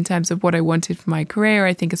hard in terms of what I wanted for my career.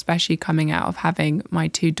 I think especially coming out of having my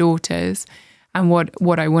 2 daughters and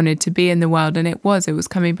what I wanted to be in the world. And it was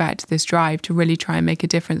coming back to this drive to really try and make a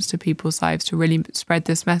difference to people's lives, to really spread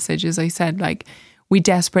this message. As I said, like, we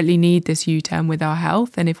desperately need this U-turn with our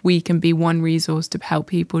health. And if we can be one resource to help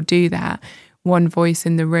people do that, one voice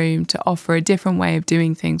in the room to offer a different way of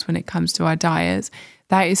doing things when it comes to our diets,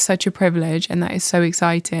 that is such a privilege and that is so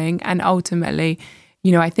exciting. And ultimately,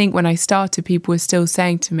 you know, I think when I started, people were still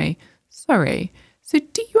saying to me, sorry, so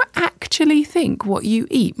do you actually think what you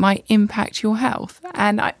eat might impact your health?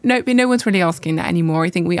 And no one's really asking that anymore. I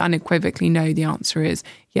think we unequivocally know the answer is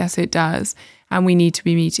yes, it does. And we need to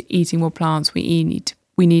be eating more plants. We need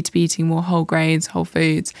to be eating more whole grains, whole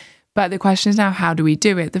foods. But the question is now, how do we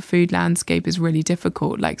do it? The food landscape is really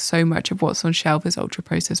difficult. Like, so much of what's on shelf is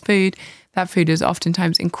ultra-processed food. That food is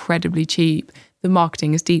oftentimes incredibly cheap. The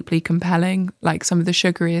marketing is deeply compelling, like some of the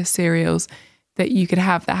sugariest cereals that you could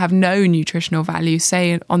have that have no nutritional value,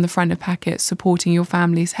 say on the front of packets, supporting your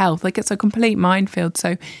family's health. Like, it's a complete minefield.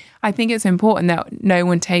 So I think it's important that no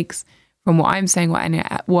one takes from what I'm saying,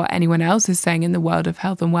 what anyone else is saying in the world of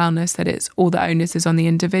health and wellness, that it's all the onus is on the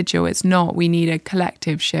individual. It's not. We need a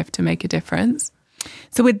collective shift to make a difference.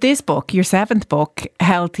 So with this book, your 7th book,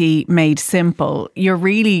 Healthy Made Simple, you're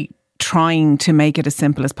really trying to make it as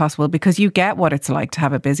simple as possible, because you get what it's like to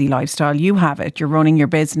have a busy lifestyle. You have it. You're running your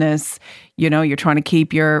business. You know, you're trying to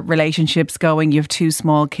keep your relationships going. You have 2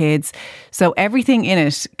 small kids. So everything in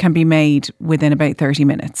it can be made within about 30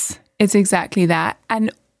 minutes. It's exactly that.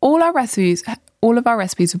 And all of our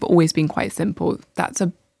recipes have always been quite simple. That's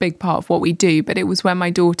a big part of what we do. But it was when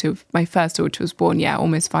my first daughter was born,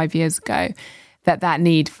 almost 5 years ago, that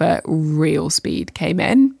need for real speed came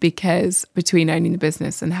in, because between owning the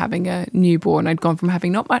business and having a newborn, I'd gone from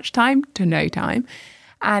having not much time to no time.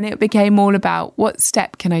 And it became all about, what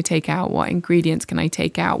step can I take out? What ingredients can I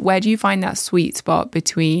take out? Where do you find that sweet spot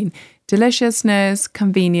between deliciousness,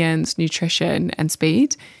 convenience, nutrition, and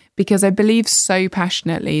speed? Because I believe so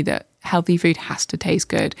passionately that healthy food has to taste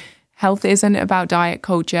good. Health isn't about diet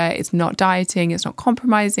culture. It's not dieting. It's not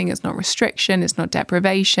compromising. It's not restriction. It's not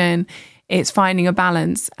deprivation. It's finding a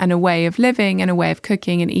balance and a way of living and a way of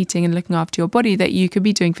cooking and eating and looking after your body that you could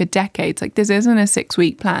be doing for decades. Like, this isn't a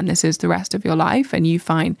 6-week plan. This is the rest of your life, and you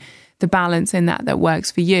find the balance in that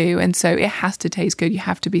works for you. And so it has to taste good. You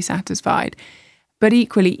have to be satisfied. But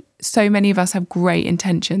equally, so many of us have great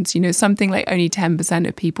intentions. You know, something like only 10%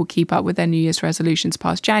 of people keep up with their New Year's resolutions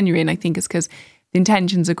past January. And I think it's because the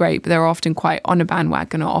intentions are great, but they're often quite on a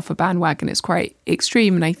bandwagon or off a bandwagon. It's quite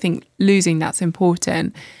extreme. And I think losing that's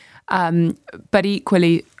important. But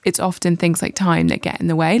equally, it's often things like time that get in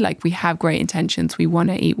the way. Like, we have great intentions. We want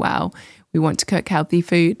to eat well. We want to cook healthy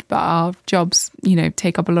food, but our jobs, you know,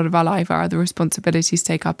 take up a lot of our life. Our other responsibilities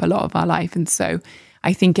take up a lot of our life. And so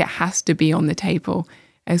I think it has to be on the table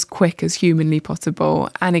as quick as humanly possible.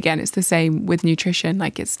 And again, it's the same with nutrition.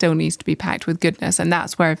 Like, it still needs to be packed with goodness. And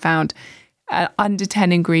that's where I found under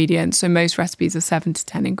 10 ingredients. So most recipes are 7 to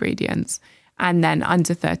 10 ingredients. And then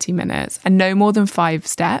under 30 minutes, and no more than 5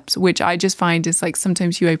 steps, which I just find is like,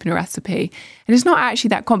 sometimes you open a recipe and it's not actually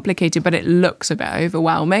that complicated, but it looks a bit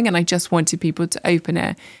overwhelming. And I just wanted people to open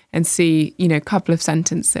it and see, you know, a couple of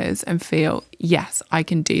sentences and feel, yes, I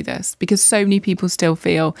can do this. Because so many people still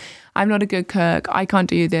feel, I'm not a good cook, I can't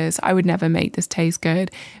do this, I would never make this taste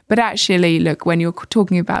good. But actually, look, when you're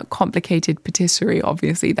talking about complicated patisserie,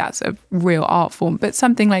 obviously that's a real art form. But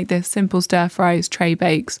something like this, simple stir fries, tray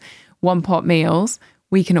bakes, one-pot meals,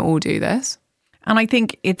 we can all do this. And I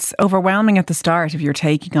think it's overwhelming at the start if you're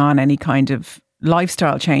taking on any kind of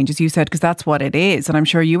lifestyle change, as you said, because that's what it is. And I'm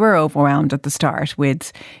sure you were overwhelmed at the start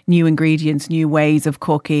with new ingredients, new ways of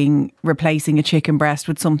cooking, replacing a chicken breast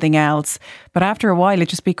with something else. But after a while, it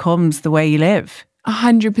just becomes the way you live.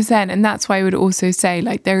 100%. And that's why I would also say,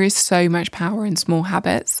 like, there is so much power in small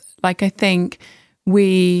habits. Like, I think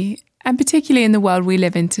and particularly in the world we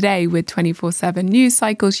live in today with 24/7 news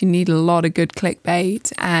cycles, you need a lot of good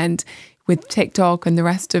clickbait. And with TikTok and the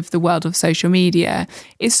rest of the world of social media,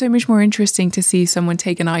 it's so much more interesting to see someone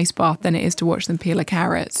take an ice bath than it is to watch them peel a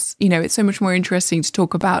carrot. You know, it's so much more interesting to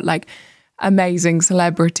talk about like amazing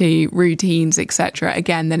celebrity routines, etc.,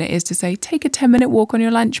 again, than it is to say, take a 10-minute walk on your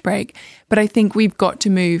lunch break. But I think we've got to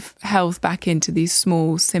move health back into these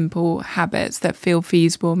small, simple habits that feel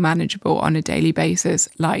feasible, manageable on a daily basis,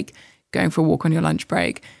 like going for a walk on your lunch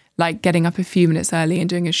break, like getting up a few minutes early and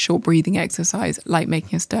doing a short breathing exercise, like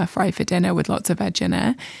making a stir fry for dinner with lots of veg in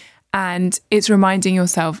it. And it's reminding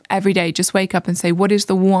yourself every day, just wake up and say, what is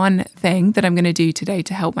the one thing that I'm going to do today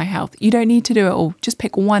to help my health? You don't need to do it all. Just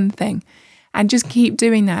pick one thing and just keep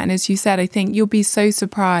doing that. And as you said, I think you'll be so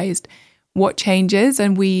surprised what changes.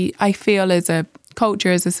 And I feel as a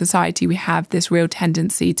culture, as a society, we have this real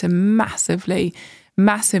tendency to massively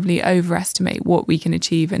overestimate what we can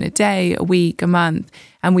achieve in a day, a week, a month.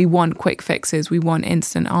 And we want quick fixes. We want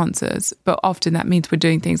instant answers. But often that means we're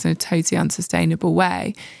doing things in a totally unsustainable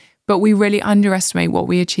way. But we really underestimate what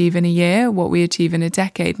we achieve in a year, what we achieve in a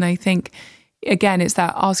decade. And I think, again, it's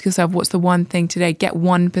that ask yourself, what's the one thing today? Get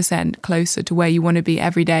 1% closer to where you want to be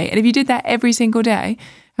every day. And if you did that every single day,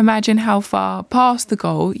 imagine how far past the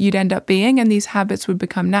goal you'd end up being, and these habits would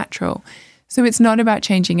become natural. So it's not about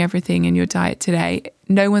changing everything in your diet today.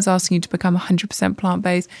 No one's asking you to become 100%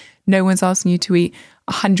 plant-based. No one's asking you to eat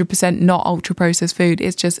 100% not ultra-processed food.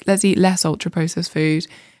 It's just, let's eat less ultra-processed food.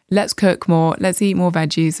 Let's cook more. Let's eat more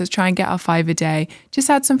veggies. Let's try and get our 5 a day. Just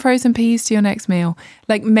add some frozen peas to your next meal.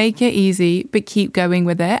 Like, make it easy, but keep going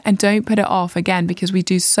with it. And don't put it off, again, because we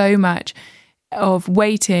do so much of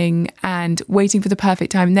waiting for the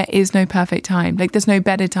perfect time. And there is no perfect time. Like, there's no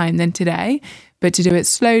better time than today. But to do it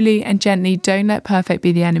slowly and gently, don't let perfect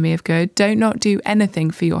be the enemy of good. Don't not do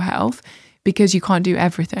anything for your health because you can't do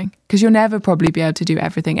everything. Because you'll never probably be able to do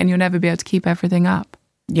everything, and you'll never be able to keep everything up.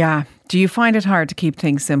 Yeah. Do you find it hard to keep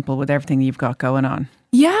things simple with everything you've got going on?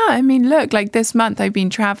 Yeah. I mean, look, like this month I've been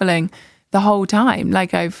traveling the whole time.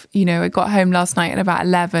 Like I got home last night at about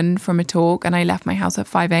 11 from a talk, and I left my house at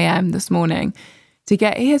 5 a.m. this morning to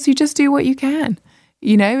get here. So you just do what you can.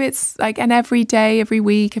 You know, it's like, and every day, every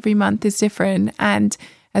week, every month is different. And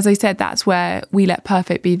as I said, that's where we let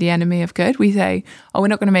perfect be the enemy of good. We say, oh, we're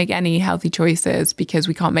not going to make any healthy choices because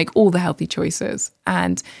we can't make all the healthy choices.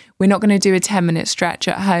 And we're not going to do a 10-minute stretch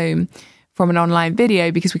at home from an online video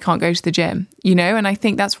because we can't go to the gym, you know? And I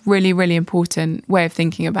think that's really, really important way of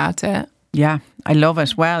thinking about it. Yeah, I love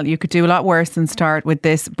it. Well, you could do a lot worse than start with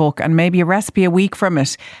this book and maybe a recipe a week from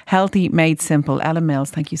it. Healthy Made Simple. Ellen Mills,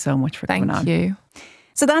 thank you so much for coming on. Thank you.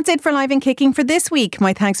 So that's it for Live and Kicking for this week.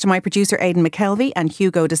 My thanks to my producer Aidan McKelvey and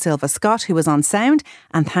Hugo De Silva Scott, who was on sound.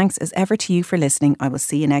 And thanks as ever to you for listening. I will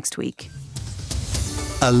see you next week.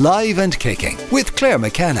 Alive and Kicking with Claire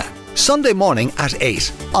McKenna. Sunday morning at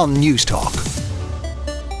 8 on News Talk.